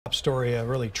story, a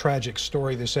really tragic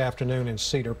story this afternoon in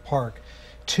Cedar Park.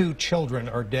 2 children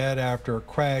are dead after a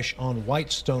crash on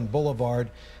Whitestone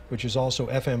Boulevard, which is also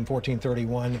FM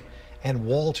 1431, and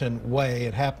Walton Way.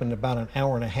 It happened about an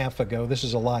hour and a half ago. This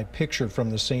is a live picture from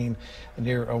the scene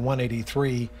near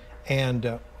 183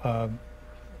 and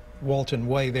Walton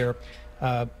Way there.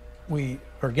 We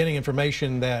are getting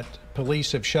information that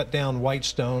police have shut down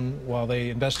Whitestone while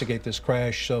they investigate this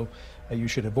crash, so you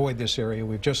should avoid this area.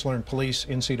 We've just learned police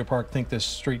in Cedar Park think this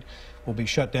street will be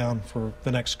shut down for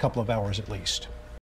the next couple of hours at least.